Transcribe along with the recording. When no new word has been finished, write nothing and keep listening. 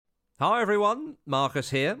Hi everyone, Marcus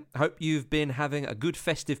here. Hope you've been having a good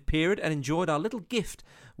festive period and enjoyed our little gift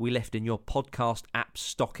we left in your podcast app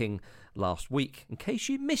stocking last week. In case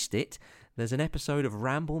you missed it, there's an episode of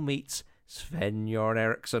Ramble meets Sven-Göran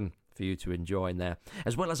Eriksson for you to enjoy in there,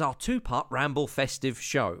 as well as our two-part Ramble festive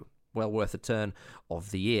show. Well worth a turn of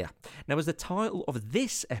the year. Now, as the title of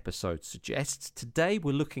this episode suggests, today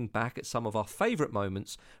we're looking back at some of our favourite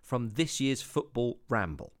moments from this year's football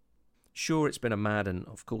Ramble. Sure, it's been a mad and,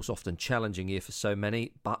 of course, often challenging year for so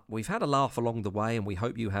many, but we've had a laugh along the way and we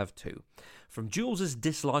hope you have too. From Jules's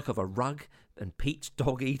dislike of a rug and Pete's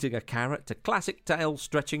dog eating a carrot to classic tales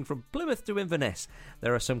stretching from Plymouth to Inverness,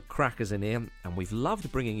 there are some crackers in here and we've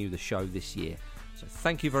loved bringing you the show this year. So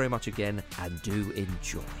thank you very much again and do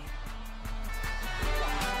enjoy.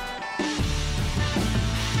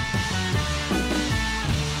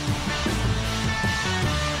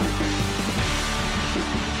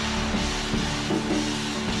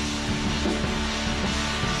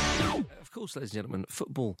 Of course, ladies and gentlemen,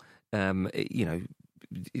 football,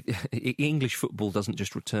 English football doesn't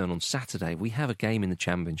just return on Saturday. We have a game in the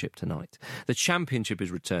Championship tonight. The Championship is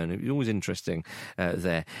returning. It's always interesting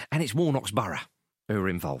there. And it's Warnock's Borough who are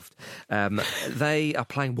involved. They are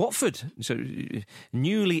playing Watford, so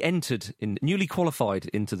newly qualified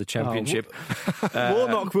into the Championship.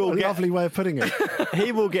 Warnock will get... Lovely way of putting it.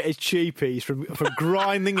 He will get his cheapies from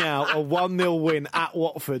grinding out a 1-0 win at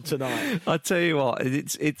Watford tonight. I tell you what,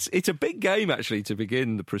 it's a big game actually to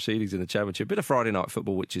begin the proceedings in the Championship. Bit of Friday night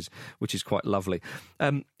football, which is quite lovely.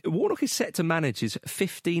 Warnock is set to manage his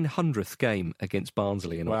 1500th game against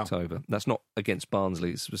Barnsley in October. That's not against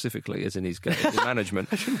Barnsley specifically, as in his game in management.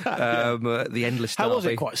 The endless derby. How was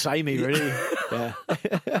it? Quite samey, really. Yeah.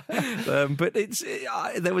 But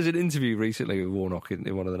there was an interview recently with Warnock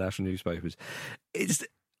in one of the national newspapers.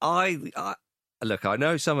 Look, I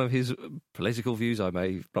know some of his political views. I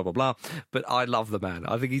may blah blah blah, but I love the man.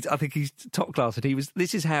 I think he's top class. And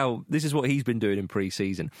this is what he's been doing in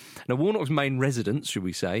pre-season. Now, Warnock's main residence, should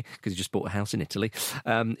we say, because he just bought a house in Italy,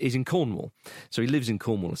 is in Cornwall. So he lives in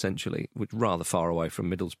Cornwall essentially, which rather far away from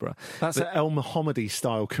Middlesbrough. That's an El Mohammadi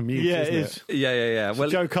style commute. Yeah, isn't it is. Yeah. Well,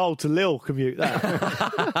 Joe Cole to Lille commute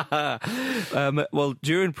that. Well,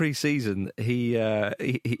 during pre-season, they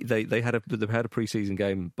had a pre-season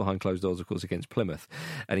game behind closed doors, of course, against Plymouth,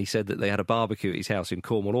 and he said that they had a barbecue at his house in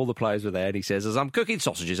Cornwall. All the players were there, and he says, as I'm cooking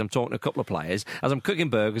sausages, I'm talking to a couple of players. As I'm cooking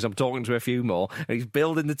burgers, I'm talking to a few more, and he's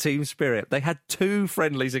building the team spirit. They had 2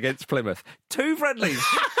 friendlies against Plymouth. 2 friendlies!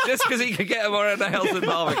 Just because he could get them around the house and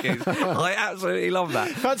barbecues. I absolutely love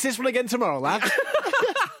that. Fancy this one again tomorrow, lad.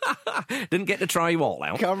 Didn't get to try you all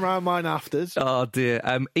out. Come round mine afters. Oh dear.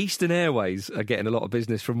 Eastern Airways are getting a lot of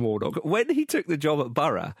business from Warnock. When he took the job at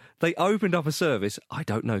Borough, they opened up a service, I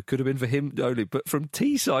don't know, could have been for him only, but from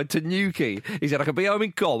Teesside to Newquay. He said, I could be home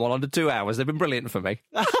in Cornwall under 2 hours. They've been brilliant for me.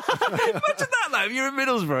 Imagine that though, if you're in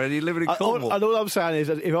Middlesbrough and you're living in Cornwall. And all I'm saying is,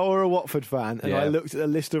 that if I were a Watford fan and I looked at the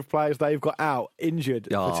list of players they've got out injured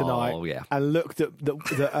for tonight, and looked at that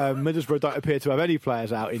Middlesbrough don't appear to have any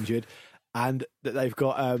players out injured, and that they've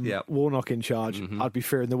got Warnock in charge, I'd be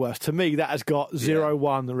fearing the worst. To me, that has got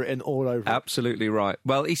 0-1 written all over it. Absolutely right.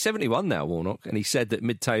 Well, he's 71 now, Warnock, and he said that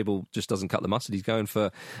mid-table just doesn't cut the mustard. He's going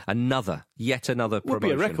for yet another promotion. Would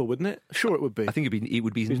be a record, wouldn't it? Sure it would be. I think it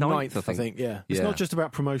would be ninth, I think. Yeah. It's not just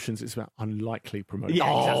about promotions, it's about unlikely promotions.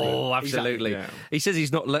 Yeah, exactly. Oh, absolutely. Exactly, yeah. He says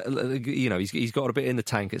he's not, he's got a bit in the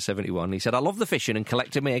tank at 71. He said, I love the fishing and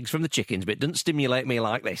collecting my eggs from the chickens, but it doesn't stimulate me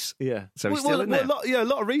like this. Yeah. So he's still in there. A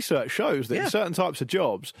lot of research shows that in certain types of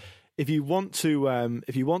jobs, if you want to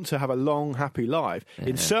have a long, happy life,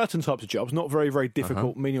 in certain types of jobs, not very, very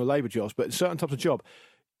difficult menial labour jobs, but in certain types of job,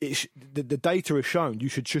 the data has shown you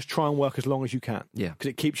should just try and work as long as you can. Yeah. Because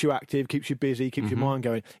it keeps you active, keeps you busy, keeps your mind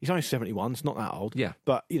going. He's only 71, it's not that old. Yeah.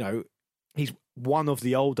 But, he's one of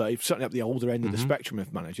the older, he's certainly up the older end of the spectrum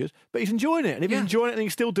of managers, but he's enjoying it. And if he's enjoying it and he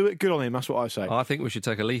can still do it, good on him. That's what I say. I think we should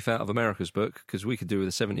take a leaf out of America's book, because we could do with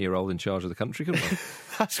a 70-year-old in charge of the country, couldn't we?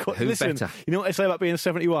 That's what. Who listen, better? You know what they say about being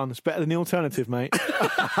 71? It's better than the alternative, mate.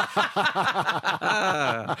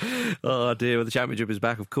 Oh dear, well, the Championship is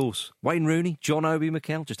back, of course. Wayne Rooney, John Obi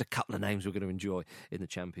Mikel, just a couple of names we're going to enjoy in the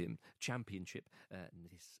Championship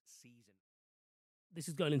this season. This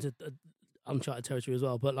is going into uncharted territory as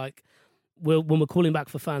well, but when we're calling back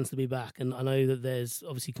for fans to be back, and I know that there's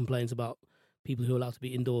obviously complaints about people who are allowed to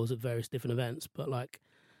be indoors at various different events, but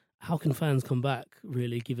how can fans come back,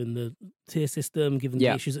 really, given the tier system, given the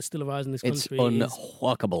issues that still arise in this country? It's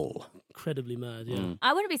unworkable. incredibly mad. Yeah,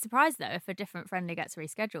 I wouldn't be surprised though if a different friendly gets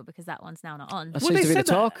rescheduled because that one's now not on. That seems to be the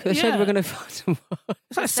talk. They said we're going to.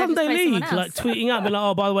 It's like Sunday League, like tweeting out, like,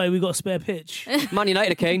 oh, by the way, we got a spare pitch. Man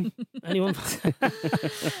United are keen. Anyone?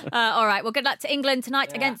 All right. Well, good luck to England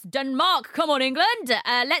tonight against Denmark. Come on, England.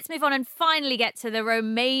 Let's move on and finally get to the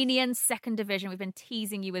Romanian second division. We've been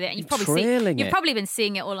teasing you with it, and you've probably been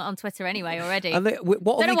seeing it all on Twitter anyway already.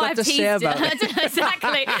 What have we got to say about it? I don't know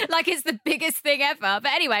exactly. Like it's the biggest thing ever.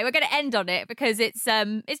 But anyway, we're going to end on it because it's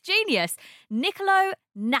genius. Nicolo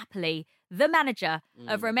Napoli, the manager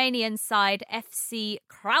of Romanian side FC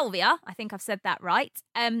Craiova, I think I've said that right.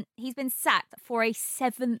 He's been sacked for a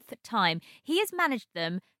 7th time. He has managed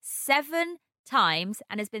them 7 times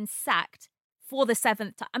and has been sacked for the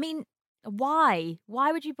 7th time. I mean, why?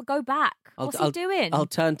 Why would you go back? What's he doing? I'll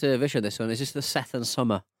turn to Vish on this one. Is this the Seth and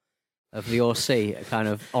Summer of the OC, a kind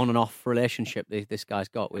of on and off relationship this guy's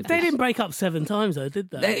got with? They didn't break up 7 times though, did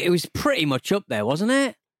they? It was pretty much up there, wasn't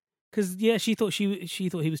it? Because she thought he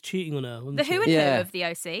was cheating on her. The who and who of the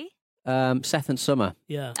OC? Seth and Summer.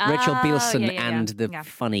 Yeah. Rachel Bielsen and the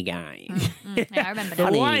funny guy. Yeah, I remember The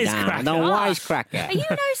that. wisecracker. The wisecracker. Are you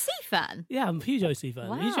an OC fan? Yeah, I'm a huge OC fan.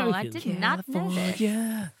 Wow, I did not know this.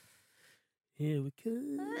 Yeah. Here we go.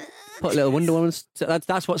 Put a little Wonder Woman.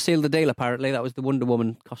 That's what sealed the deal. Apparently, that was the Wonder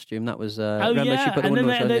Woman costume. That was. Remember she put the and Wonder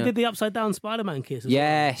then Woman they did the upside down Spider-Man kiss.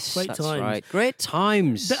 Yes, well. Great that's times. right. Great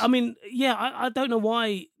times. I mean, yeah, I don't know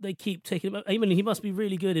why they keep taking him. I mean, he must be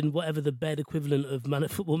really good in whatever the bed equivalent of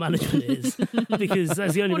football management is, because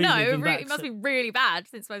that's the only reason. No, it must be really bad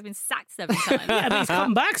since he's been sacked 7 times. Yeah, but he's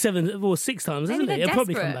come back 7 or 6 times, Maybe hasn't he? they're He'll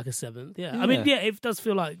probably desperate. come back a 7th. Yeah, I mean, yeah, it does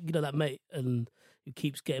feel like that mate and. Who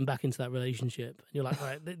keeps getting back into that relationship, and you're like, all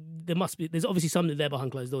right, there's obviously something there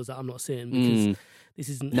behind closed doors that I'm not seeing because this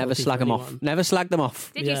isn't. Never slag them off. Never slag them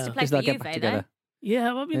off. Did used to play for they'll get Juve, back though? together.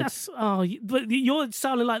 Yeah, I mean that's. But you're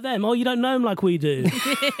sounding like them. Oh, you don't know him like we do.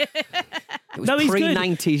 It was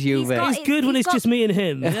pre-90s Juve. He's good when it's just me and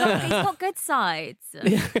him. He's got good sides.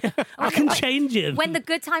 I can change him. When the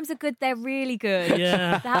good times are good, they're really good.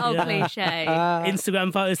 Yeah, That old cliche.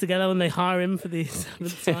 Instagram photos together when they hire him for the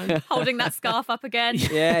time. Holding that scarf up again.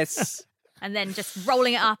 Yes. And then just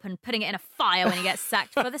rolling it up and putting it in a fire when he gets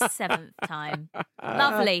sacked for the 7th time.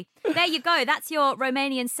 Lovely. There you go. That's your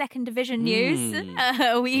Romanian second division news.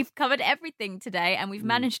 We've covered everything today and we've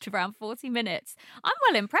managed around 40 minutes. I'm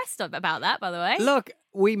well impressed about that, by the way. Look,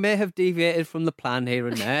 we may have deviated from the plan here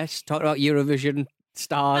and there. Talked about Eurovision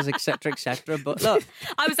stars, etc., etc. But look,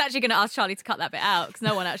 I was actually going to ask Charlie to cut that bit out because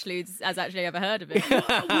no one actually has actually ever heard of it.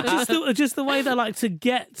 just the way that, like, to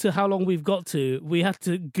get to how long we've got to, we had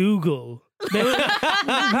to Google.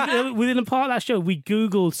 Within a part of that show, we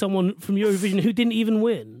Googled someone from Eurovision who didn't even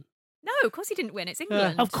win. No, of course he didn't win. It's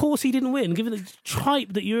England. Of course he didn't win, given the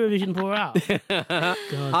tripe that Eurovision bore out.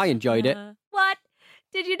 I enjoyed it. What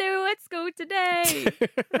did you do at school today?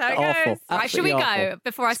 How it Awful. goes. Right, should we Absolutely go awful.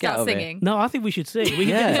 before I start singing? No, I think we should sing. We can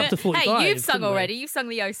get this up to 45. Hey, you've sung couldn't we? already. You've sung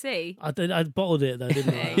the OC. I bottled it though,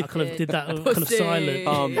 didn't I? I kind of did that kind of Pussy. silent.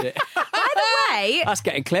 Armed it. By the way, That's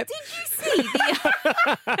getting clipped. did you see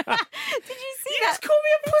the? Did you see that? Call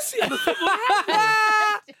me a pussy on the football.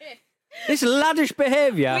 This laddish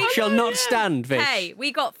behaviour shall not stand, Vish. Hey,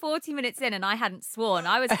 we got 40 minutes in and I hadn't sworn.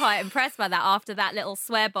 I was quite impressed by that after that little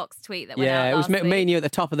swear box tweet that went out Yeah, it was last me week. and you at the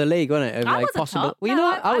top of the league, wasn't it? I wasn't top. Well, you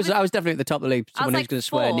No, know, I was definitely at the top of the league. I was Someone who's like going to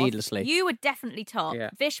swear 4th. needlessly. You were definitely top. Yeah.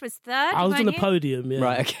 Vish was 3rd. I was on the weren't you? podium. Yeah.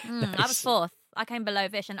 Right, okay. I was 4th. I came below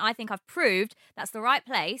Vish, and I think I've proved that's the right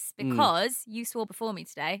place because you swore before me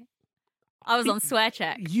today. I was on swear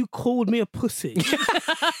check. You called me a pussy.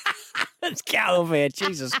 Let's get over here,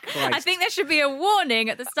 Jesus Christ. I think there should be a warning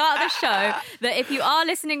at the start of the show that if you are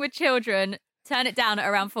listening with children, turn it down at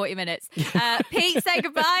around 40 minutes. Pete, say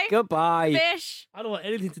goodbye. Goodbye. Vish. I don't want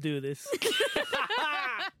anything to do with this.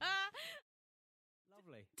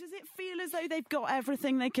 Does it feel as though they've got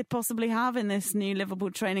everything they could possibly have in this new Liverpool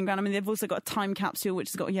training ground? I mean, they've also got a time capsule which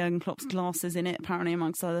has got Jurgen Klopp's glasses in it, apparently,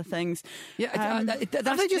 amongst other things. Yeah,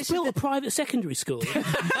 Have they just built a private secondary school?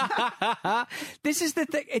 This is the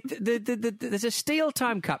thing. There's a steel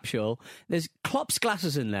time capsule. There's Klopp's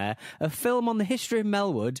glasses in there, a film on the history of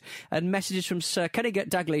Melwood, and messages from Sir Kenny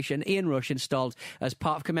Dalglish and Ian Rush installed as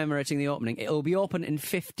part of commemorating the opening. It will be open in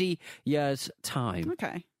 50 years' time.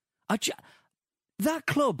 Okay. That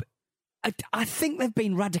club, I think they've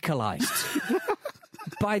been radicalised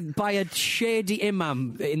by a shady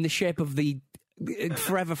imam in the shape of the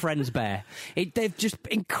Forever Friends bear. They've just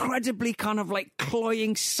incredibly kind of like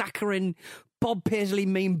cloying, saccharine, Bob Paisley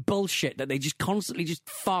meme bullshit that they just constantly just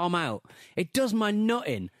farm out. It does my nut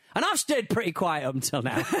in. And I've stayed pretty quiet up until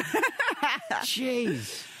now.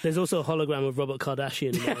 Jeez. There's also a hologram of Robert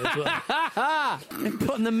Kardashian in there as well. They're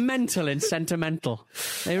putting the mental in sentimental.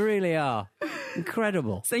 They really are.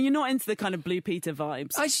 Incredible. So you're not into the kind of Blue Peter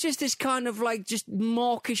vibes? It's just this kind of like just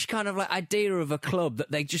mawkish kind of like idea of a club that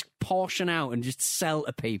they just portion out and just sell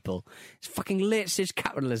to people. It's fucking late stage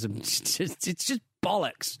capitalism. It's just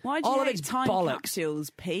bollocks. Why do you All of hate it's time bollocks. capsules,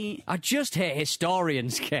 Pete? I just hate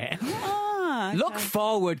historians, Kate. Okay. Look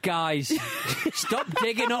forward, guys. Stop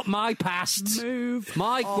digging up my past. Move.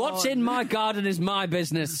 What's in my garden is my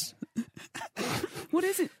business. What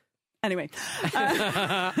is it? Anyway.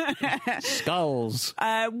 Skulls.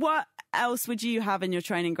 What else would you have in your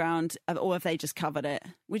training ground, or have they just covered it?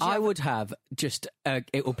 I would have just,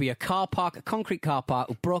 it would be a car park, a concrete car park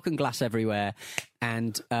with broken glass everywhere,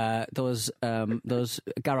 and those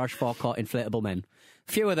garage forecourt inflatable men.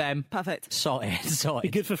 Few of them. Perfect. Sorted. Be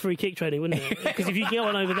good for free kick training, wouldn't it? Because if you get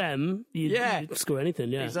one over them, you'd score anything,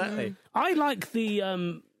 yeah. Exactly. I like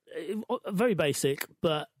the, very basic,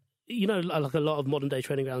 but, you know, like a lot of modern day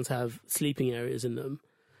training grounds have sleeping areas in them.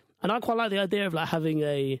 And I quite like the idea of like having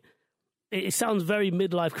it sounds very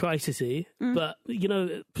midlife crisis-y, but, you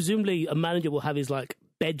know, presumably a manager will have his like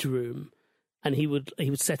bedroom, and he would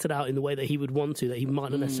set it out in the way that he would want to, that he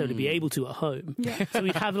might not necessarily be able to at home. Yeah. So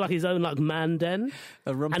he'd have like his own like man den,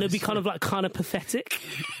 and it'd be kind of pathetic.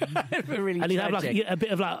 Really and he'd have like a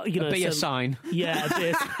bit of like, you know, a sign. Yeah, a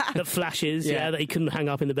bit that flashes, that he couldn't hang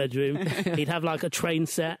up in the bedroom. He'd have like a train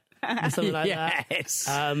set. Or something like that.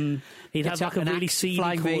 He'd have like a really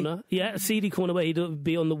seedy corner. A seedy corner where he'd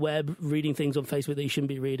be on the web reading things on Facebook that he shouldn't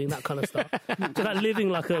be reading, that kind of stuff. So like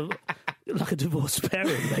living like a divorced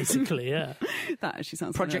parent, basically, yeah. That actually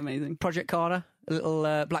sounds amazing. Project Corner, a little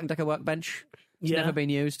Black & Decker workbench. It's never been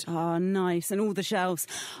used. Oh, nice. And all the shelves.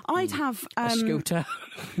 I'd have... a scooter.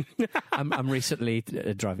 I'm recently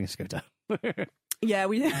driving a scooter. Yeah,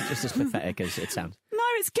 just as pathetic as it sounds. No,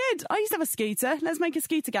 it's good. I used to have a scooter. Let's make a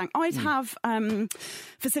scooter gang. I'd have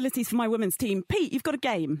facilities for my women's team. Pete, you've got a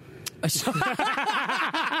game.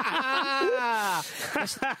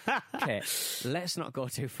 Okay, let's not go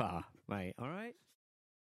too far, mate. All right.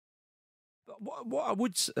 What I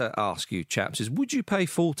would ask you, chaps, is would you pay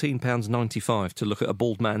 £14.95 to look at a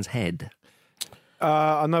bald man's head?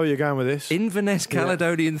 I know where you're going with this. Inverness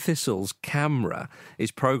Caledonian Thistle's camera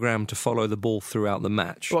is programmed to follow the ball throughout the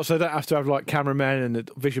match. What, so they don't have to have like cameramen and the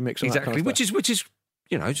vision mix? And exactly, that kind of which is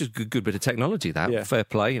you know, just a good bit of technology. That fair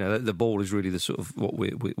play. You know, the ball is really the sort of what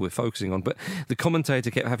we're focusing on. But the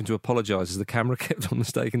commentator kept having to apologise as the camera kept on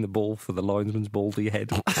mistaking the ball for the linesman's baldy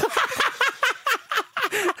head.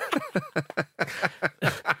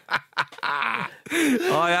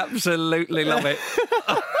 I absolutely love it.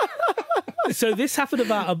 So this happened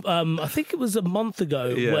about, I think it was a month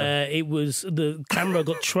ago, where the camera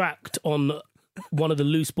got tracked on one of the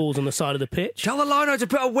loose balls on the side of the pitch. Tell the lino to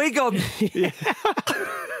put a wig on. Imagine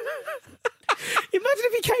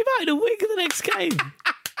if he came out in a wig in the next game.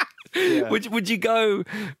 Yeah. Would you go?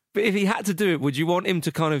 If he had to do it, would you want him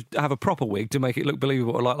to kind of have a proper wig to make it look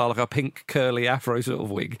believable, like a pink curly afro sort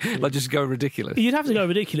of wig, like just go ridiculous? You'd have to go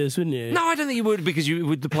ridiculous, wouldn't you? No, I don't think you would, because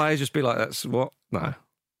would the players just be like, "That's what?" No.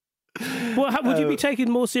 Well, would you be taken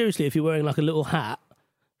more seriously if you're wearing like a little hat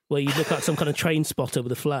where you look like some kind of train spotter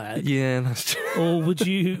with a flag? Yeah, that's true. Or would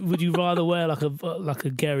you rather wear like a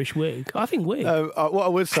garish wig? I think wig. What I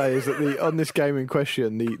would say is that on this game in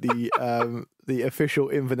question, the official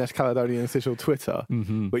Inverness Caledonian Thistle Twitter,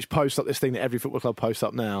 which posts up this thing that every football club posts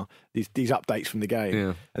up now, these updates from the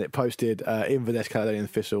game, and it posted Inverness Caledonian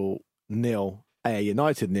Thistle 0, Ayr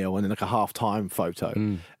United 0, and then like a half-time photo.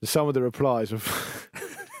 And some of the replies were...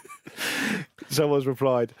 Someone's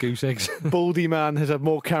replied, "Goose eggs. Baldy man has had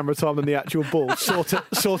more camera time than the actual ball. Sort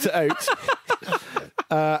it out."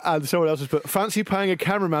 And someone else has put, "Fancy paying a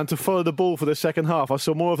cameraman to follow the ball for the second half. I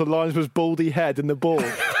saw more of the linesman's baldy head than the ball."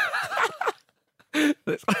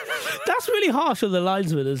 That's really harsh on the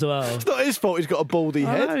linesman as well. It's not his fault he's got a baldy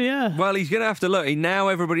head. Oh, yeah. Well, he's going to have to look. Now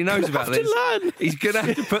everybody knows about this. Learn. He's going to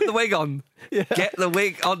have to put the wig on. Get the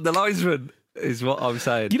wig on the linesman. Is what I'm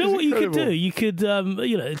saying. You know what you could do? You could,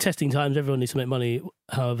 testing times, everyone needs to make money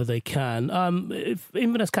however they can. If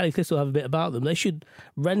Inverness Cali Thistle have a bit about them, they should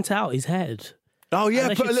rent out his head. Oh, yeah,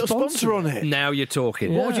 put a little sponsor on it. Now you're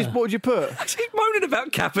talking. Yeah. What would you put? He's moaning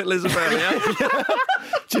about capitalism earlier.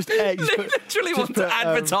 Just egg. They literally want to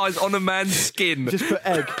advertise on a man's skin. Just put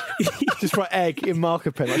egg. Just write egg in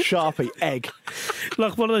marker pen, like Sharpie, egg.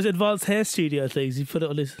 Like one of those advanced hair studio things, you put it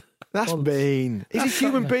on his... That's mean. He's a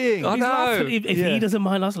human being. I know. If he doesn't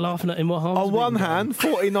mind us laughing at him, what harm? On one hand,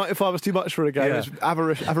 $14.95 is too much for a game. It's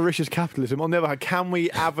avaricious capitalism. On the other hand, can we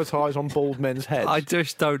advertise on bald men's heads? I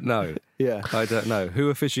just don't know. Yeah. I don't know. Who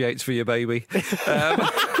officiates for your baby?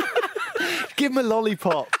 Give him a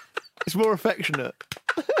lollipop. It's more affectionate.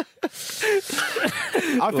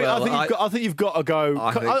 I think you've got to go.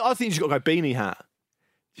 I think you've got to go beanie hat.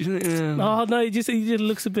 Oh no, he just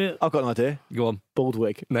looks a bit. I've got an idea. Go on. Bald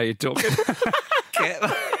wig. No, you're talking.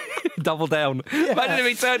 Double down. Yeah. Imagine if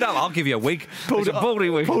he turned up. I'll give you a wig. Baldy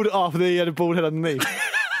wig. Pulled it off, and then he had a bald head underneath.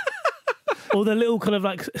 Or the little kind of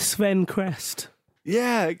like Sven crest.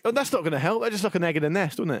 Yeah, that's not going to help. That's just like an egg in a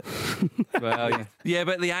nest, wouldn't it? Well, yeah,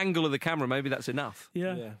 but the angle of the camera, maybe that's enough.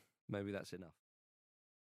 Yeah. Maybe that's enough.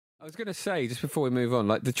 I was going to say, just before we move on,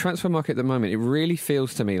 like the transfer market at the moment, it really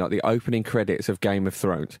feels to me like the opening credits of Game of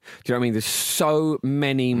Thrones. Do you know what I mean? There's so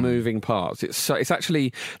many moving parts. It's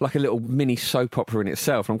actually like a little mini soap opera in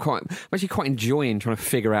itself. I'm actually quite enjoying trying to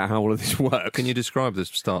figure out how all of this works. Can you describe the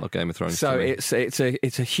start of Game of Thrones? So it's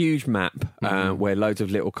a huge map where loads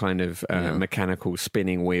of little kind of mechanical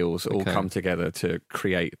spinning wheels all come together to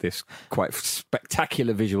create this quite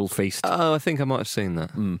spectacular visual feast. Oh, I think I might have seen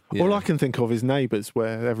that. Yeah. All I can think of is Neighbours,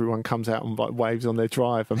 where everyone comes out and like waves on their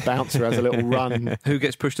drive and Bouncer has a little run. Who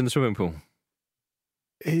gets pushed in the swimming pool?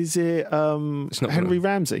 Is it it's not Henry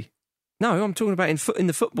Ramsey? No, I'm talking about in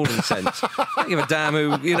the footballing sense. I don't give a damn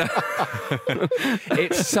who,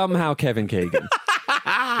 It's somehow Kevin Keegan.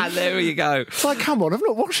 There you go. It's like, come on, I've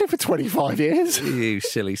not watched it for 25 years. You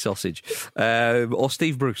silly sausage. Or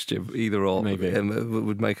Steve Bruce, Jim, either or. Maybe.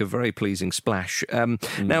 Would make a very pleasing splash.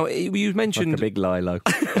 Now, you mentioned... Like a big Lilo.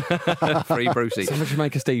 Free Brucey. Someone should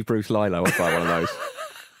make a Steve Bruce Lilo. I'd buy one of those.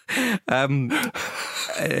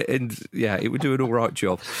 And yeah, it would do an all right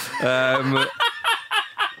job.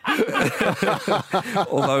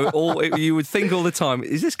 Although you would think all the time,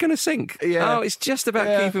 is this going to sink? Yeah. Oh, it's just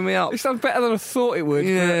about keeping me up. It sounds better than I thought it would.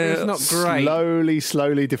 Yeah, but it's not great.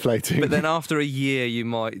 Slowly deflating. But then after a year, you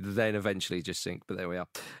might then eventually just sink. But there we are.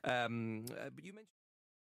 But you mentioned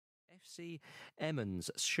FC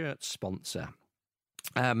Emmen's shirt sponsor.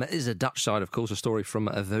 It is a Dutch side, of course, a story from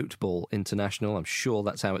Voetbal International. I'm sure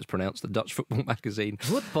that's how it's pronounced, the Dutch football magazine.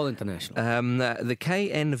 Voetbal International. The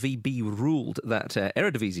KNVB ruled that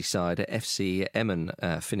Eredivisie side FC Emmen,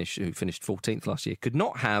 who finished 14th last year, could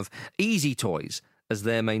not have Easy Toys as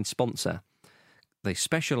their main sponsor. They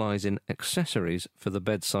specialise in accessories for the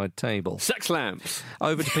bedside table. Sex lamps.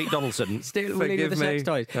 Over to Pete Donaldson. Still with the sex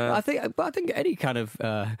toys. I think any kind of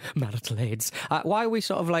marital aids. Why are we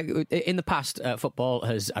sort of like in the past? Football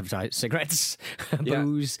has advertised cigarettes,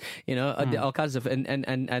 booze, all kinds of and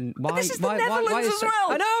why? But this is the why Netherlands is as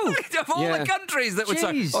well. I know Of all the countries that would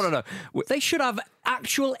say, oh no, they should have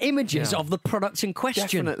actual images of the products in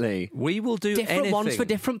question. Definitely. We will do different ones for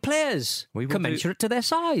different players, commensurate to their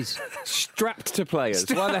size. Strapped to players.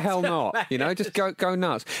 Why the hell not? Just go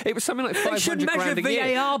nuts. It was something like 500 grand a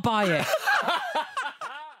year. VAR by it.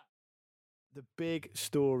 The big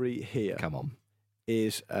story here. Come on.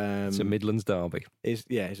 Is it's a Midlands derby. It's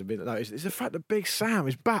the fact that Big Sam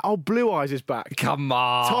is back. Oh, Blue Eyes is back. Come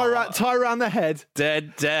on, tie around the head.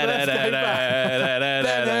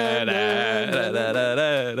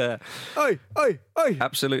 Oi.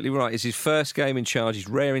 Absolutely right. It's his first game in charge. He's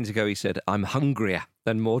raring to go. He said, "I'm hungrier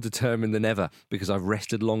and more determined than ever because I've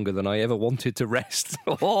rested longer than I ever wanted to rest."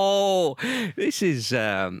 Oh, this is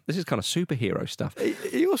kind of superhero stuff.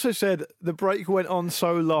 He also said the break went on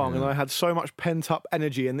so long and I had so much pent up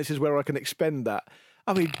energy, and this is where I can expend that.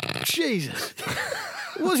 I mean, Jesus.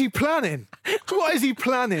 What's he planning? What is he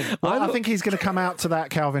planning? I think he's going to come out to that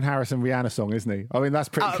Calvin Harris and Rihanna song, isn't he? I mean, that's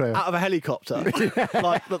pretty clear. Out of a helicopter,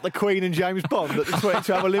 like the Queen and James Bond at the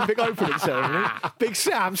 2012 Olympic opening ceremony. Big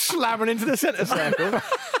Sam slamming into the centre circle.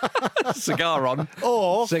 Cigar on.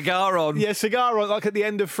 Yeah, cigar on, like at the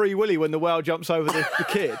end of Free Willy when the whale jumps over the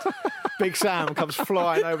kid. Big Sam comes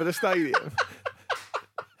flying over the stadium.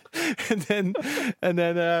 and then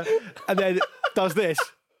does this.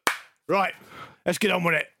 Right. Let's get on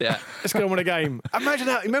with it. Yeah. Let's get on with the game. Imagine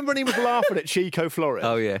how. Remember when he was laughing at Chico Flores?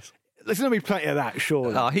 Oh, yes. There's going to be plenty of that,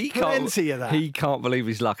 surely. Oh, plenty of that. He can't believe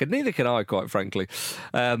his luck, and neither can I, quite frankly.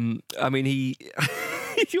 I mean, he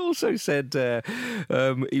also said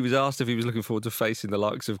he was asked if he was looking forward to facing the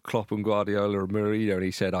likes of Klopp and Guardiola and Mourinho, and he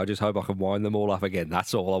said, "I just hope I can wind them all up again.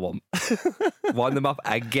 That's all I want." Wind them up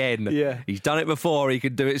again. Yeah. He's done it before. He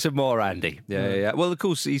could do it some more, Andy. Yeah. Well, of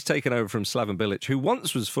course, he's taken over from Slaven Bilic, who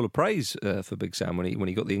once was full of praise for Big Sam when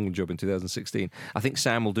he got the England job in 2016. I think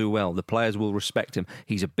Sam will do well. The players will respect him.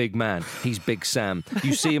 He's a big man. He's Big Sam.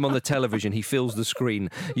 You see him on the television. He fills the screen.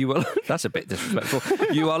 That's a bit disrespectful.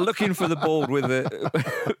 You are looking for the board with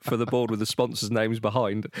the sponsors' names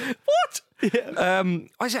behind. What? Yeah.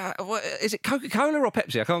 Is it Coca-Cola or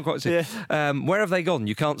Pepsi? I can't quite see. Yeah. Where have they gone?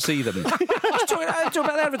 You can't see them. Talk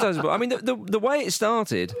about the advertising. I mean, the way it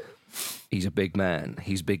started, he's a big man.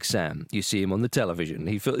 He's Big Sam. You see him on the television.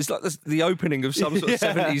 It's like the opening of some sort of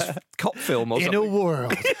 70s cop film or something. In a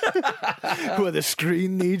world where the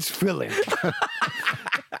screen needs filling,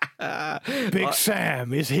 Big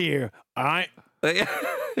Sam is here. All right.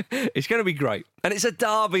 It's going to be great. And it's a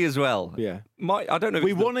derby as well. Yeah. I don't know.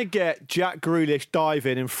 We want to get Jack Grealish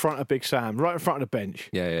diving in front of Big Sam, right in front of the bench.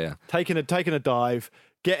 Yeah. Taking a dive,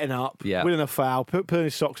 getting up, winning a foul, putting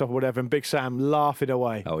his socks up or whatever, and Big Sam laughing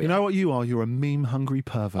away. Oh, yeah. You know what you are? You're a meme-hungry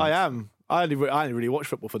pervert. I am. I only really watch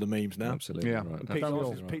football for the memes now. Absolutely. Yeah. Right.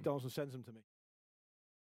 Pete Donaldson sends them to me.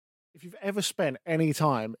 If you've ever spent any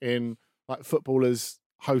time in like footballers'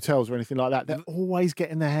 hotels or anything like that, they're always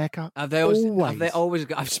getting their haircut. Have they always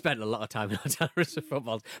got? I've spent a lot of time in hotels of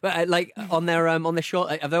footballs, but like on their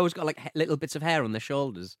shoulder, have they always got like little bits of hair on their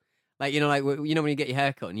shoulders? Like when you get your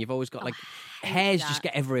hair cut and you've always got like hairs just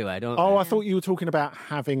get everywhere, don't they? Oh, I thought you were talking about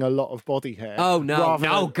having a lot of body hair. Oh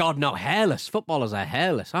no, God, no, hairless. Footballers are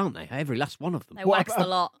hairless, aren't they? Every last one of them. They wax a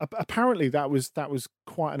lot. Apparently, that was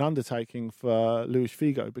quite an undertaking for Luis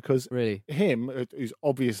Figo because him, who's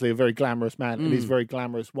obviously a very glamorous man, and his very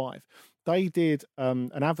glamorous wife, they did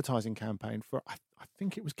an advertising campaign for I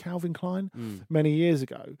think it was Calvin Klein many years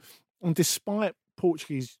ago, and despite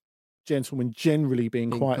Portuguese gentlemen generally being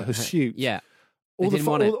quite hirsute. Yeah. All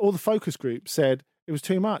the focus group said it was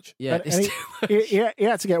too much. Yeah, he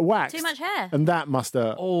had to get waxed. Too much hair. And that must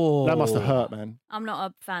have hurt, man. I'm not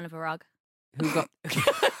a fan of a rug.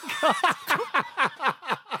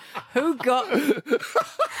 Who got I'm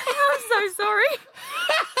so sorry.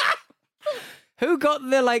 Who got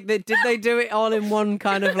did they do it all in one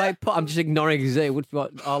kind of like I'm just ignoring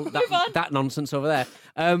all that nonsense over there.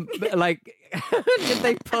 But like did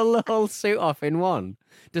they pull the whole suit off in one?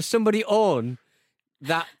 Does somebody own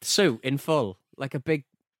that suit in full? Like a big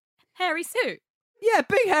hairy suit? Yeah,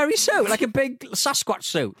 big hairy suit, like a big Sasquatch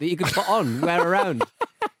suit that you could put on, wear around.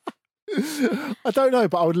 I don't know,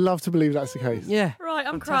 but I would love to believe that's the case. Yeah. Right,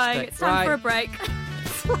 I'm crying. It's time for a break.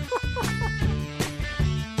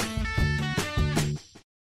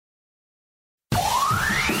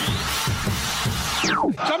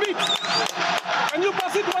 Shamik, can you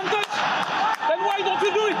pass it one touch? Then why don't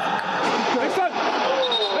you do it? Mason!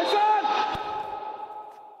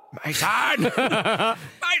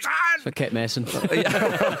 It's for Kit Mason.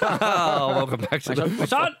 Welcome back to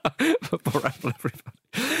Football Ramble,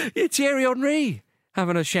 everybody. Yeah, Thierry Henry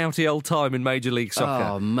having a shouty old time in Major League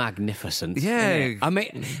Soccer. Oh, magnificent. Yeah. I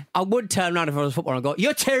mean, I would turn around if I was a footballer and go,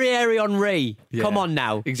 you're Thierry Henry. Yeah, come on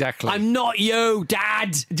now. Exactly. I'm not you,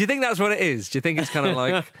 Dad. Do you think that's what it is? Do you think it's kind of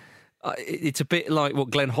like... it's a bit like what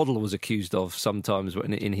Glenn Hoddle was accused of sometimes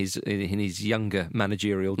in his younger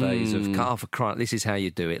managerial days of, for crying, this is how you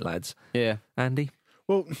do it, lads. Yeah. Andy?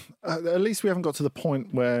 Well, at least we haven't got to the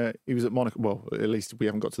point where he was at Monaco. Well, at least we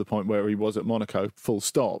haven't got to the point where he was at Monaco, full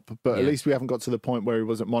stop. But at least we haven't got to the point where he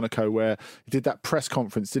was at Monaco, where he did that press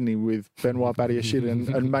conference, didn't he, with Benoit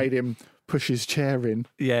Badiashile and made him push his chair in.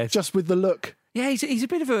 Yeah. Just with the look. Yeah, he's a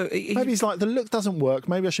bit of a... Maybe he's like, the look doesn't work.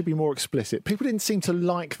 Maybe I should be more explicit. People didn't seem to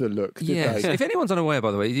like the look, did they? If anyone's unaware,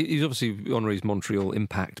 by the way, he's obviously Henry's Montreal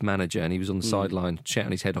Impact manager, and he was on the sideline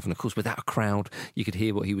shouting his head off. And of course, without a crowd, you could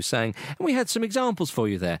hear what he was saying. And we had some examples for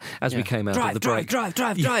you there as we came out of the break. Drive.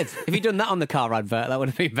 If you'd done that on the car advert, that would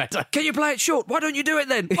have been better. Can you play it short? Why don't you do it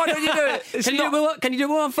then? Why don't you do it? Can you do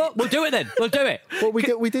one foot? We'll do it then. We'll do it. Well,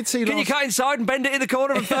 we did see. Can you cut inside and bend it in the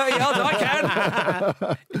corner from 30 yards? I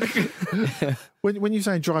can. When you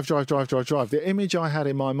say drive, the image I had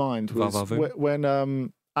in my mind was when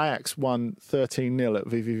Ajax won 13-0 at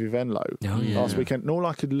VVV Venlo last weekend, and all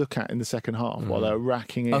I could look at in the second half while they were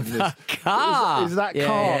racking in is that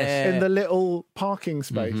car in the little parking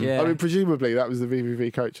space. I mean, presumably that was the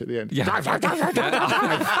VVV coach at the end. Yeah.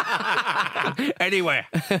 Anywhere.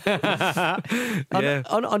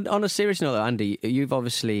 On a serious note, though, Andy, you've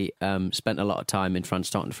obviously spent a lot of time in France,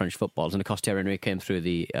 starting the French footballs, and of course Thierry Henry came through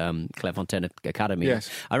the Clairefontaine Academy. Yes.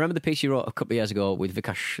 I remember the piece you wrote a couple of years ago with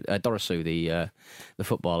Vikash Dorosu, the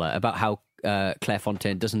footballer, about how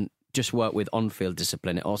Clairefontaine doesn't just work with on-field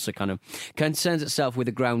discipline. It also kind of concerns itself with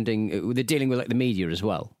the grounding, with the dealing with like the media as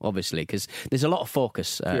well, obviously, because there's a lot of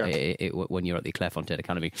focus when you're at the Clairefontaine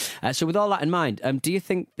Academy. So with all that in mind, do you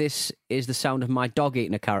think this is the sound of my dog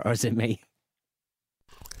eating a carrot, or is it me?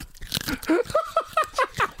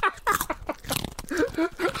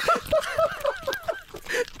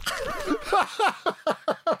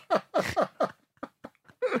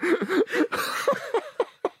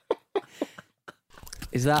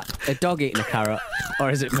 Is that a dog eating a carrot, or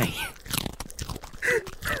is it me?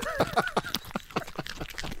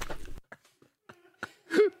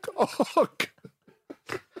 Dog.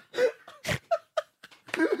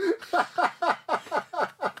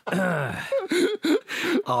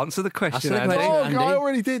 Answer the question, Andy. Dog, I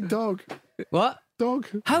already did dog. What? Dog.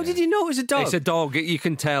 How did you know it was a dog? It's a dog, you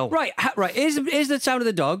can tell. Right, here's the sound of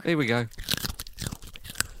the dog. Here we go.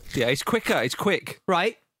 Yeah, it's quicker, it's quick.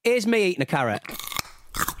 Right, here's me eating a carrot.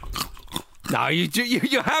 No, you're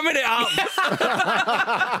hamming it up.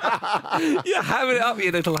 You're hamming it up,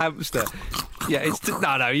 you little hamster. Yeah,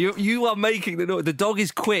 you are making the noise. The dog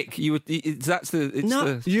is quick. You are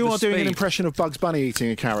doing an impression of Bugs Bunny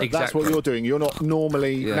eating a carrot. Exactly. That's what you're doing. You're not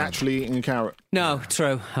normally naturally eating a carrot. No,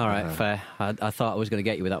 true. All right, fair. I thought I was going to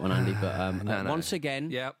get you with that one, Andy, but once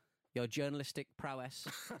again, your journalistic prowess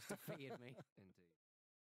has defeated me.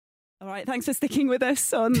 All right, thanks for sticking with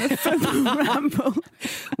us on the Football Ramble.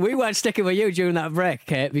 We weren't sticking with you during that break,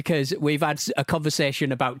 Kate, because we've had a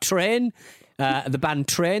conversation about Train, the band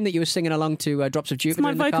Train that you were singing along to Drops of Jupiter.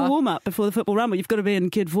 It's my vocal warm-up before the Football Ramble. You've got to be in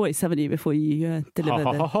good voice, haven't you, before you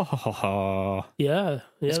deliver Yeah.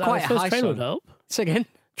 It's quite a high Train song. would help. Say again?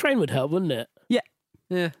 Train would help, wouldn't it?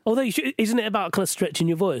 Yeah. Although, isn't it about kind of stretching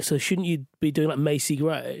your voice? So shouldn't you be doing like Macy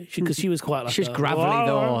Gray? Because she was quite like. She was gravelly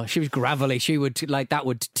though. She was gravelly. She would that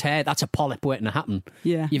would tear. That's a polyp waiting to happen.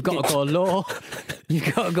 Yeah. You've got to go low.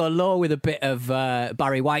 You've got to go low with a bit of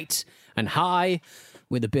Barry White, and high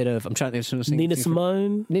with a bit of. I'm trying to think of something. Nina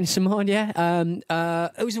Simone. Nina Simone, yeah.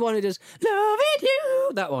 Who's the one who does "Loving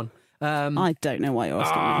You"? That one. I don't know why you're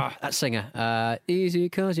asking me. That singer. Easy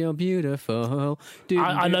cause you're beautiful.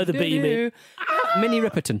 I know the bit you mean. Minnie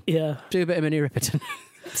Riperton. Yeah. Do a bit of Minnie Riperton.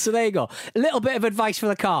 So there you go. A little bit of advice for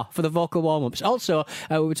the car, for the vocal warm-ups. Also,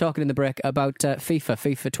 we were talking in the break about FIFA.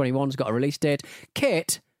 FIFA 21's got a release date.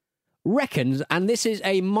 Kate reckons, and this is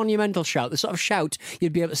a monumental shout, the sort of shout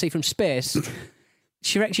you'd be able to see from space,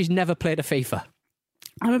 she reckons she's never played a FIFA.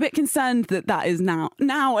 I'm a bit concerned that is now.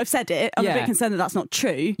 Now I've said it, I'm a bit concerned that that's not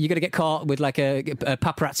true. You're going to get caught with like a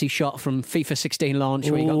paparazzi shot from FIFA 16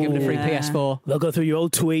 launch where you got given a free PS4. They'll go through your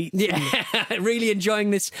old tweets. Yeah, really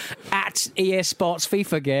enjoying this at EA Sports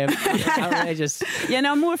FIFA game. Outrageous. Yeah,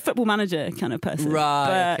 no, I'm more a Football Manager kind of person.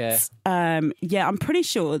 Right, but, yeah, I'm pretty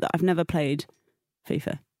sure that I've never played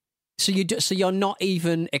FIFA. So you're not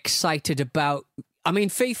even excited about... I mean,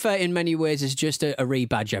 FIFA in many ways is just a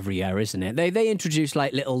rebadge every year, isn't it? They introduce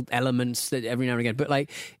like little elements that every now and again, but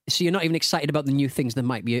like, so you're not even excited about the new things that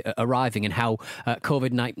might be arriving and how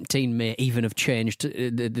COVID-19 may even have changed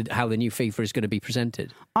how the new FIFA is going to be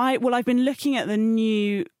presented. I've been looking at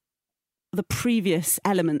the previous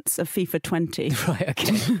elements of FIFA 20. Right,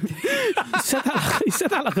 okay. You said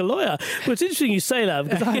that like a lawyer. Well, it's interesting you say that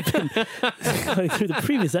because I've been going through the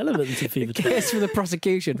previous elements of FIFA 20. Case for the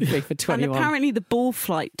prosecution for FIFA 21. And apparently the ball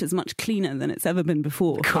flight is much cleaner than it's ever been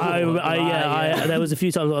before. Cool. There was a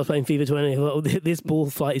few times I was playing FIFA 20. I thought, this ball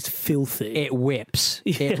flight is filthy. It whips.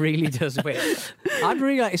 Yeah. It really does whip. I'd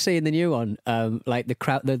really like to see in the new one, like the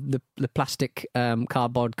crowd, the plastic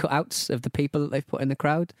cardboard cutouts of the people that they've put in the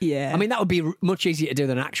crowd. Yeah. I mean, that would be much easier to do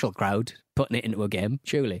than an actual crowd putting it into a game,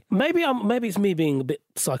 surely. Maybe it's me being a bit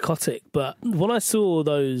psychotic, but when I saw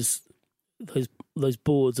those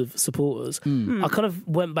boards of supporters, I kind of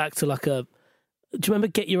went back to like do you remember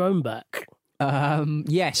Get Your Own Back?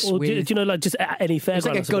 Yes. Or do you know, like just at any fairground? It's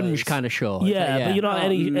like a gunge kind of show. Yeah, but you know,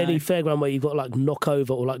 any fairground where you've got like knock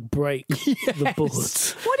over or like break the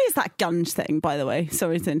boards. What is that gunge thing, by the way?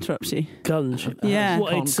 Sorry to interrupt you. Gunge. Yeah.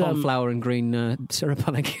 Corn flour and green syrup,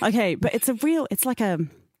 I think. Okay, but it's like a...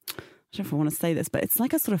 I don't know if I want to say this, but it's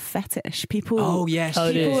like a sort of fetish. People,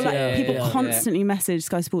 people constantly message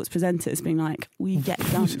Sky Sports presenters being like, "We get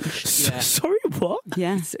gunge." Sorry, what?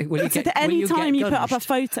 Yeah. Anytime you put up a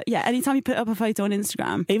photo on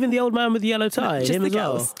Instagram, even the old man with the yellow tie, just the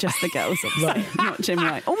girls, right. Not Jim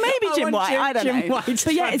White, or maybe Jim White. I don't know. White.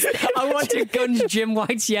 But yeah, I want to gunge Jim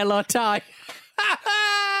White's yellow tie.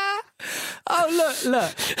 Oh,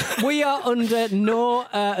 look. We are under no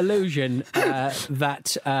illusion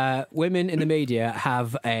that women in the media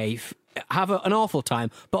have an awful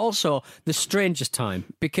time, but also the strangest time,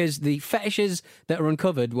 because the fetishes that are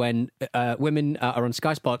uncovered when women are on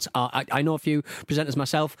Sky Sports are, I know a few presenters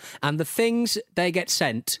myself, and the things they get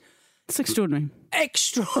sent. It's extraordinary.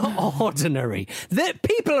 Extraordinary.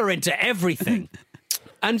 People are into everything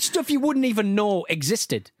and stuff you wouldn't even know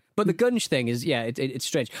existed. But the gunge thing is, it's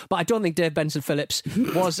strange. But I don't think Dave Benson Phillips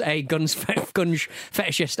was a gunge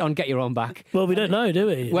fetishist on Get Your Own Back. Well, we don't know, do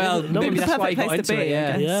we? Well, maybe that's why he got into it.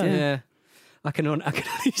 Yeah. I can only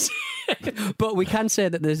say. But we can say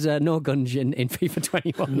that there's no gunge in FIFA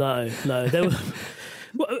 21. No. There were...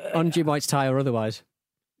 on Jim White's tie or otherwise.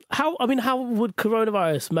 How would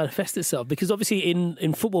coronavirus manifest itself? Because obviously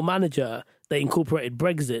in Football Manager, they incorporated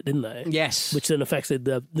Brexit, didn't they? Yes. Which then affected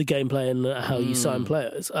the gameplay and how you sign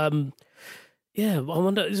players. I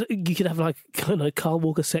wonder, you could have like, I don't know, Carl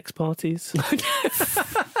Walker sex parties.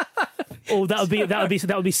 Or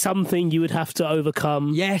that would be something you would have to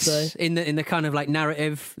overcome. Yes, so. in the kind of like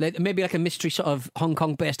narrative, maybe like a mystery sort of Hong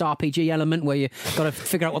Kong based RPG element where you got to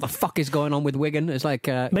figure out what the fuck is going on with Wigan. It's like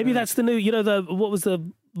maybe that's the new. What was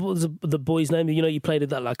the boy's name? You played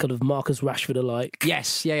it that like kind of Marcus Rashford alike.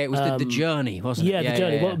 Yes, it was the Journey, wasn't it? Yeah, the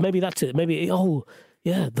Journey. Well, maybe that's it. Maybe the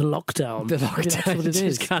lockdown. The lockdown. That's what it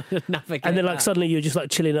is. Kind of navigate and then suddenly you're just like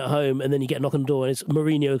chilling at home, and then you get a knock on the door, and it's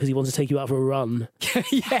Mourinho because he wants to take you out for a run.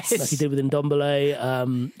 Yes, like he did with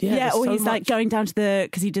Ndombele. Or he's like going down to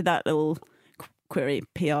because he did that little query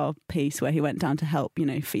PR piece where he went down to help,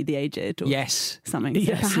 feed the aged or something.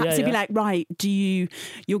 So perhaps he'd be like, right, you're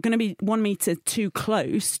going to be 1 meter too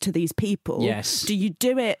close to these people. Yes. Do you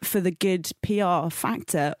do it for the good PR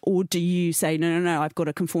factor, or do you say, no, I've got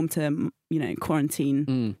to conform to,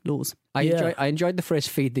 quarantine laws? I enjoyed the phrase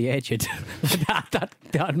 "feed the aged."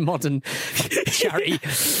 that modern charity,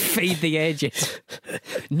 feed the aged,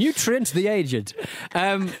 nutrient the aged.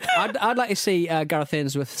 I'd like to see Gareth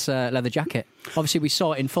Ainsworth's leather jacket. Obviously, we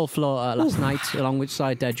saw it in full flow last night,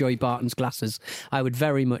 alongside Joey Barton's glasses. I would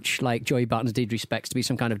very much like Joey Barton's Deed Respects to be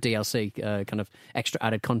some kind of DLC, kind of extra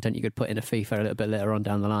added content you could put in a FIFA a little bit later on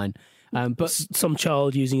down the line. But some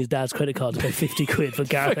child using his dad's credit card to pay 50 quid for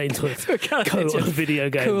Gareth Ainsworth on a video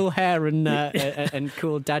game. Cool hair and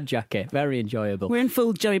cool dad jacket. Very enjoyable. We're in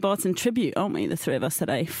full Joey Barton tribute, aren't we, the three of us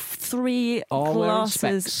today? 3 all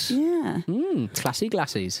glasses. Yeah. Classy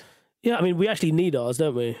glasses. Yeah, I mean, we actually need ours,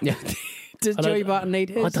 don't we? Yeah. Does Joey Barton need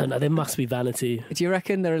his? I don't know. There must be vanity. Do you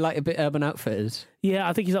reckon they're like a bit Urban Outfitters? Yeah,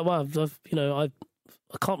 I think he's like, well,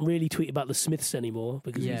 I can't really tweet about the Smiths anymore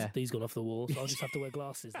because he's gone off the wall, so I'll just have to wear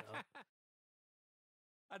glasses now.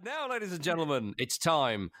 And now, ladies and gentlemen, it's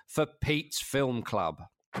time for Pete's Film Club.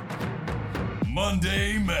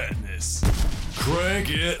 Monday Madness. Crank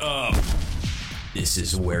it up. This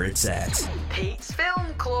is where it's at. Pete's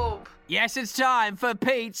Film Club. Yes, it's time for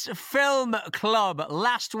Pete's Film Club.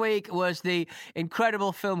 Last week was the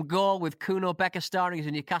incredible film Goal with Kuno Becker starring as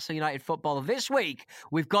a Newcastle United footballer. This week,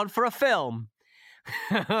 we've gone for a film.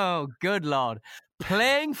 Oh, good Lord.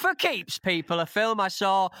 Playing for Keeps, people. A film I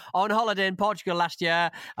saw on holiday in Portugal last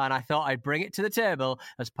year, and I thought I'd bring it to the table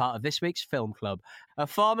as part of this week's film club. A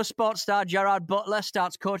former sports star, Gerard Butler,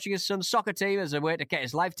 starts coaching his son's soccer team as a way to get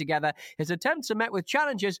his life together. His attempts are met with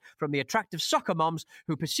challenges from the attractive soccer moms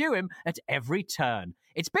who pursue him at every turn.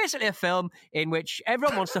 It's basically a film in which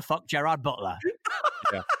everyone wants to fuck Gerard Butler.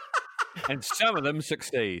 Yeah. And some of them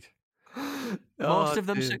succeed. Most of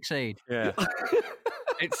them succeed. Yeah.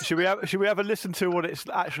 Should we have a listen to what it's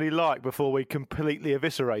actually like before we completely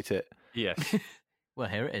eviscerate it? Yes. Well,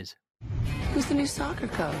 here it is. Who's the new soccer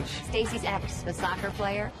coach? Stacy's ex, the soccer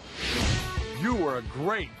player. You were a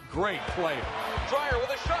great player. Dreyer with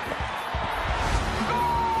a shot.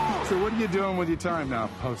 Goal! So what are you doing with your time now,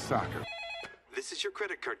 post-soccer? This is your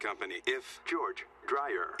credit card company. If George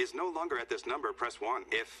Dreyer is no longer at this number, press 1.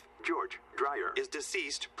 If George Dreyer is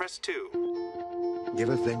deceased, press 2. You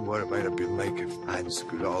ever think what it might have been like if I hadn't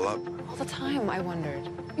screwed it all up? All the time, I wondered.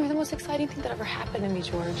 You were the most exciting thing that ever happened to me,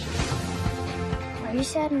 George. Are you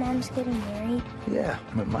sad Mom's getting married? Yeah,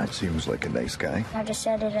 but Mike seems like a nice guy. I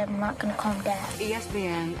decided I'm not going to call Dad.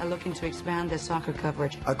 ESPN are looking to expand their soccer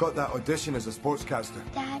coverage. I got that audition as a sportscaster.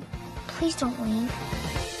 Dad, please don't leave.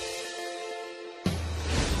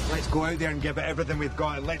 Let's go out there and give it everything we've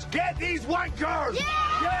got, and let's get these wankers!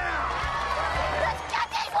 Yeah! Let's get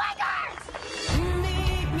these wankers!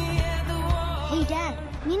 Hey, Dad,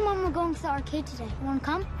 me and Mom are going to the arcade today. You want to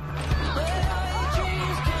come?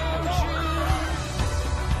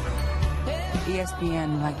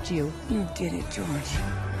 ESPN liked you. You did it, George.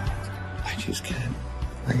 I just can't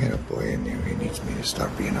I got a boy in there. He needs me to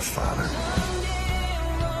start being a father.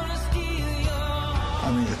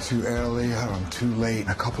 I'm either too early or I'm too late. In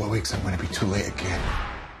a couple of weeks, I'm going to be too late again.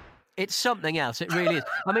 It's something else. It really is.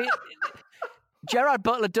 I mean, Gerard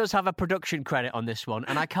Butler does have a production credit on this one,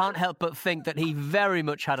 and I can't help but think that he very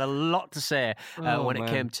much had a lot to say when it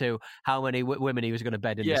came to how many women he was going to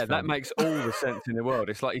bed in this film. Yeah, that makes all the sense in the world.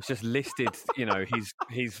 It's like he's just listed,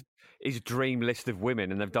 his dream list of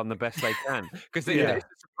women, and they've done the best they can. Because it's a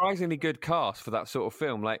surprisingly good cast for that sort of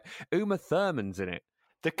film. Like, Uma Thurman's in it.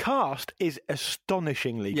 The cast is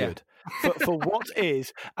astonishingly good. For what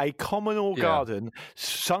is a Communal Garden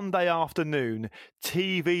Sunday afternoon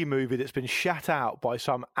TV movie that's been shat out by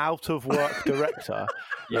some out-of-work director,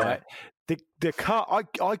 right? The car,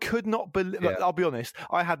 I could not believe. I'll be honest,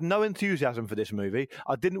 I had no enthusiasm for this movie.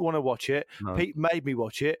 I didn't want to watch it. No. Pete made me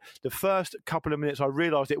watch it. The first couple of minutes, I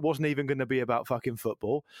realised it wasn't even going to be about fucking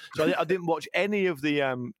football. So I didn't watch any of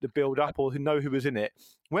the build-up or know who was in it.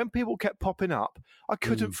 When people kept popping up, I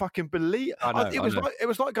couldn't fucking believe. It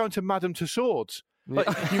was like going to Madame Tussauds. Like,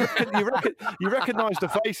 you recognise the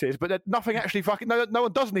faces, but nothing actually fucking. No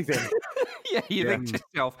one does anything. You think to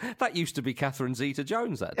yourself, that used to be Catherine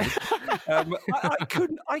Zeta-Jones. That did.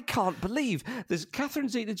 I can't believe there's Catherine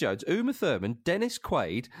Zeta-Jones, Uma Thurman, Dennis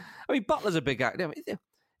Quaid. I mean, Butler's a big actor. I mean,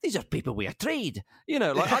 these are people we are trade.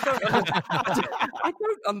 Like I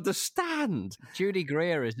don't understand. Judy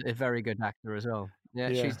Greer is a very good actor as well.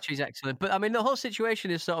 Yeah, she's excellent. But, I mean, the whole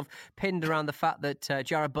situation is sort of pinned around the fact that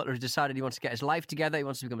Gerard Butler has decided he wants to get his life together. He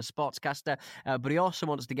wants to become a sportscaster, but he also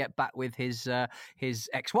wants to get back with his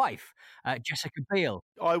ex-wife, Jessica Biel.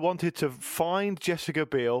 I wanted to find Jessica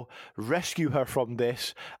Biel, rescue her from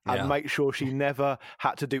this, and make sure she never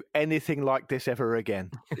had to do anything like this ever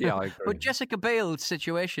again. Yeah, I agree. But Jessica Biel's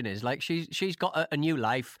situation is, like, she's got a new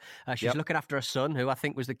life. She's looking after her son, who I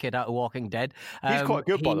think was the kid out of Walking Dead. He's quite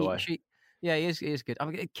good, by the way. Yeah, he is good. I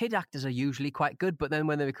mean, kid actors are usually quite good, but then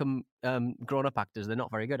when they become grown-up actors, they're not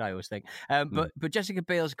very good, I always think. But Jessica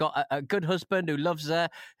Biel's got a good husband who loves her,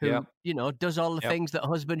 who, does all the things that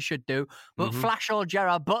husbands should do. But flash old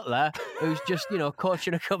Gerard Butler, who's just,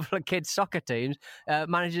 coaching a couple of kids' soccer teams,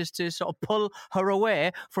 manages to sort of pull her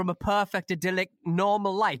away from a perfect, idyllic,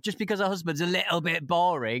 normal life. Just because her husband's a little bit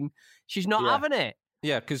boring, she's not having it.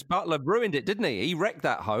 Yeah, because Butler ruined it, didn't he? He wrecked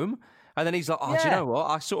that home. And then he's like, do you know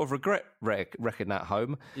what? I sort of regret wrecking that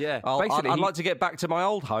home. Yeah. I'd like to get back to my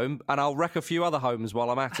old home, and I'll wreck a few other homes while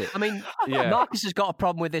I'm at it. I mean, Marcus has got a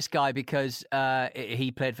problem with this guy because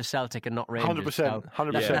he played for Celtic and not Rangers.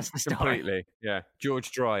 100%. That's the story. Completely. Yeah.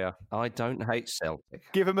 George Dreyer. I don't hate Celtic.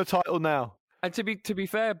 Give him a title now. And to be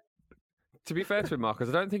fair to him, Marcus,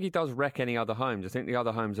 I don't think he does wreck any other homes. I think the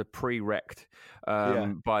other homes are pre-wrecked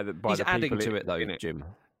by the He's the adding people to it, though, Jim.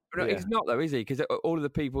 No, he's not though, is he? Because all of the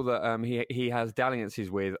people that he has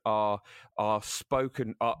dalliances with are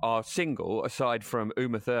single, aside from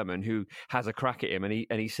Uma Thurman, who has a crack at him and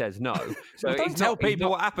he says no. So don't tell people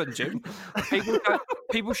what happened, Jim.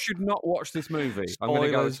 People should not watch this movie. I'm going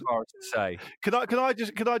to go as far as to say.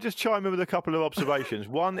 Can I just chime in with a couple of observations?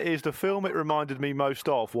 One is the film it reminded me most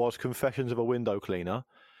of was Confessions of a Window Cleaner.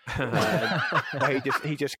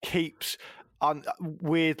 He just keeps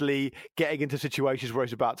weirdly getting into situations where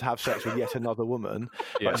he's about to have sex with yet another woman.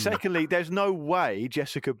 But secondly, there's no way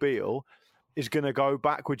Jessica Biel is going to go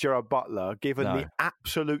back with Gerard Butler, given the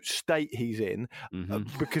absolute state he's in,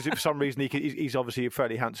 because for some reason he's obviously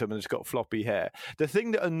fairly handsome and has got floppy hair. The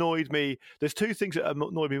thing that annoyed me, there's two things that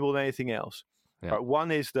annoyed me more than anything else. Yeah. Right?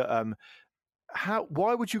 One is that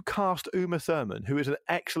why would you cast Uma Thurman, who is an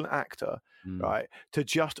excellent actor, right, to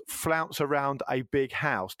just flounce around a big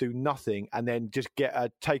house, do nothing, and then just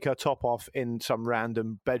take her top off in some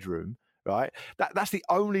random bedroom? Right, that's the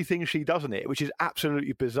only thing she does in it, which is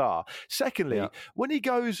absolutely bizarre. Secondly, when he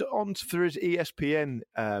goes on for his ESPN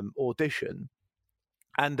audition,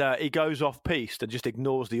 and he goes off piste and just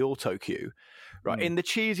ignores the auto cue, right? In the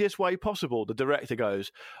cheesiest way possible, the director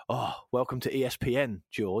goes, "Oh, welcome to ESPN,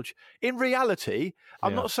 George." In reality,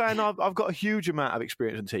 I'm not saying I've got a huge amount of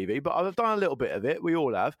experience in TV, but I've done a little bit of it. We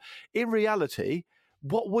all have. In reality,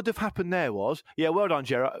 what would have happened there was, well done,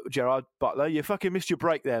 Gerard Butler. You fucking missed your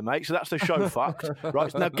break there, mate. So that's the show fucked,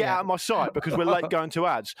 right? So now get out of my sight because we're late going to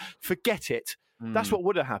ads. Forget it. That's what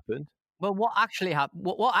would have happened. Well, what actually happened?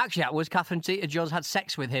 What actually happened was Catherine Zeta-Jones had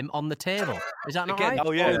sex with him on the table. Is that not right?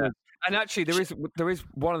 Oh yeah. And actually, there is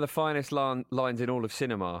one of the finest lines in all of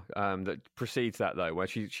cinema that precedes that, though, where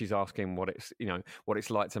she's asking what it's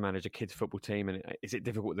like to manage a kids' football team, and is it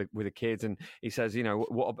difficult with the kids? And he says,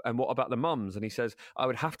 what about the mums? And he says, I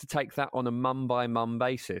would have to take that on a mum by mum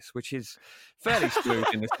basis, which is fairly smooth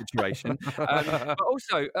in this situation. But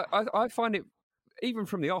also, I find it even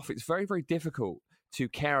from the off, it's very, very difficult to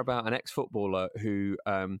care about an ex-footballer who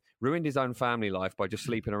ruined his own family life by just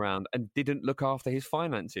sleeping around and didn't look after his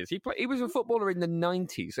finances. He was a footballer in the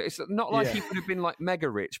 90s, so it's not like he would have been like mega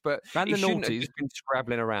rich, but he shouldn't have just been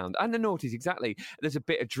scrabbling around. And the noughties, exactly. There's a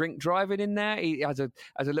bit of drink driving in there. He has a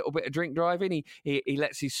little bit of drink driving. He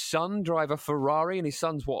lets his son drive a Ferrari, and his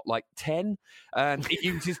son's like 10. And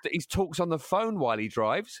he talks on the phone while he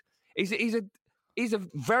drives. He's a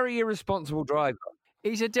very irresponsible driver.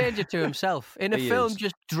 He's a danger to himself. In a film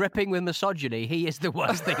just dripping with misogyny, he is the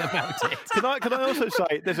worst thing about it. Can I also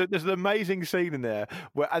say there's an amazing scene in there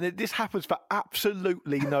where, this happens for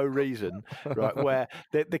absolutely no reason, right? Where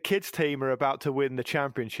the kids team are about to win the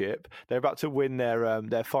championship, they're about to win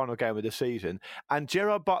their final game of the season, and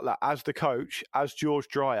Gerard Butler, as the coach, as George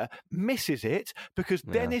Dreyer, misses it because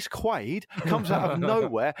Dennis Quaid comes out of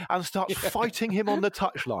nowhere and starts fighting him on the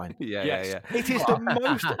touchline. Yeah. It is the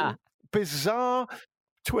most bizarre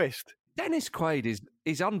twist. Dennis Quaid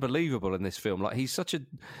is unbelievable in this film. Like, he's such a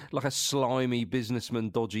slimy businessman,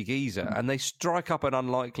 dodgy geezer, and they strike up an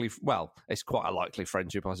it's quite a likely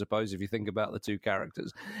friendship, I suppose, if you think about the two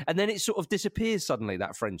characters. And then it sort of disappears suddenly,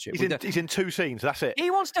 that friendship. He's in two scenes, that's it.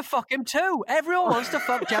 He wants to fuck him too. Everyone wants to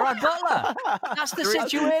fuck Gerard Butler. That's the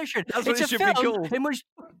situation. That's what it should be called. In which,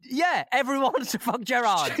 everyone wants to fuck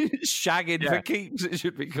Gerard. Shagging for keeps, it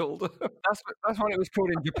should be called. That's what it was called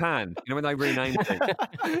in Japan, when they renamed it.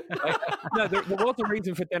 There was a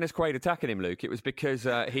reason for Dennis Quaid attacking him, Luke. It was because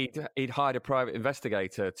he'd hired a private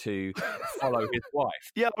investigator to follow his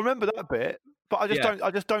wife. Yeah, I remember that bit. But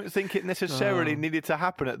I just don't think it necessarily needed to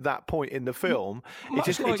happen at that point in the film.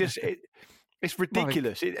 It's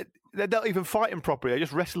ridiculous. They're not even fighting properly. They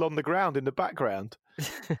just wrestle on the ground in the background.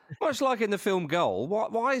 Much like in the film Goal.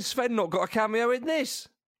 Why has Sven not got a cameo in this?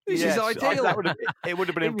 This is ideal. It would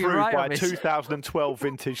have been improved by a 2012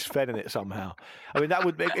 vintage Sven in it somehow. I mean,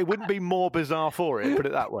 it wouldn't be more bizarre for it, put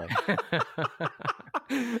it that way.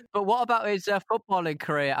 But what about his footballing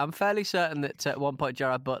career? I'm fairly certain that at one point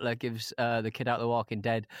Gerard Butler gives the kid out of The Walking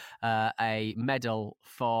Dead a medal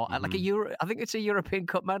for I think it's a European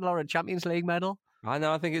Cup medal or a Champions League medal. I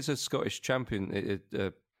know. I think it's a Scottish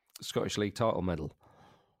Scottish League title medal.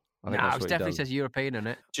 It definitely says European in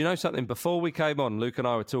it. Do you know something? Before we came on, Luke and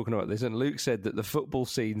I were talking about this, and Luke said that the football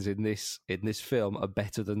scenes in this film are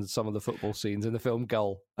better than some of the football scenes in the film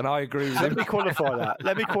Goal, and I agree with him. Let me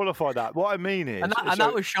qualify that. What I mean is,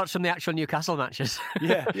 that was shots from the actual Newcastle matches.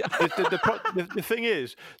 Yeah. The thing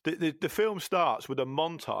is, the film starts with a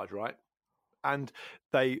montage, right? And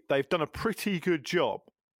they've done a pretty good job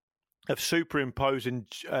of superimposing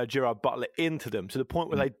Gerard Butler into them to the point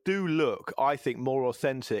where they do look, I think, more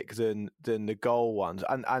authentic than the Goal ones.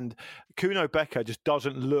 And Kuno Becker just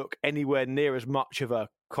doesn't look anywhere near as much of a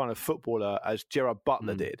kind of footballer as Gerard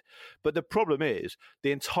Butler did. But the problem is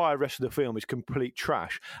the entire rest of the film is complete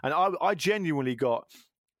trash. And I genuinely got...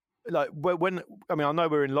 I know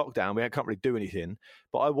we're in lockdown, we can't really do anything,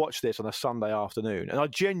 but I watched this on a Sunday afternoon and I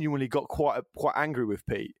genuinely got quite angry with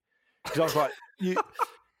Pete because I was like,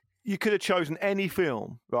 you could have chosen any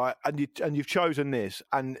film, right? And you've chosen this.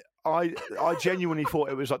 And I genuinely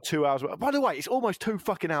thought it was like 2 hours. By the way, it's almost 2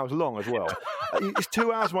 fucking hours long as well. It's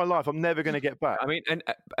 2 hours of my life I'm never going to get back. I mean,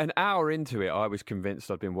 an hour into it, I was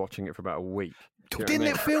convinced I'd been watching it for about a week. Didn't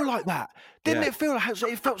it feel like that? It feel like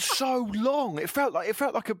it felt so long? It felt like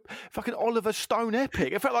a fucking Oliver Stone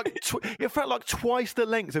epic. It felt like twice the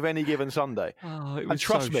length of Any Given Sunday. Oh, it was and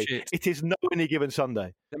trust so me, shit. it is no Any Given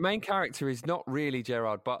Sunday. The main character is not really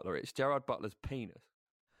Gerard Butler. It's Gerard Butler's penis.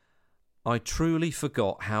 I truly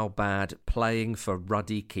forgot how bad playing for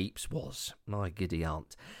Ruddy Keeps was. My giddy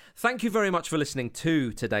aunt. Thank you very much for listening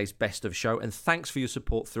to today's Best of Show, and thanks for your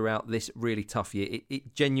support throughout this really tough year.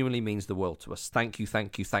 It genuinely means the world to us. Thank you,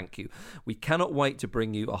 thank you, thank you. We cannot wait to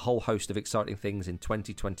bring you a whole host of exciting things in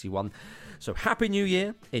 2021. So Happy New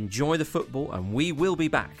Year, enjoy the football, and we will be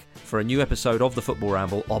back for a new episode of the Football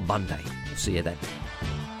Ramble on Monday. We'll see you then.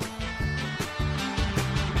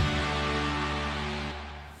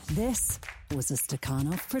 This was a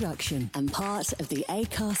Stakhanov production and part of the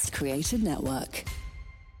Acast Created Network.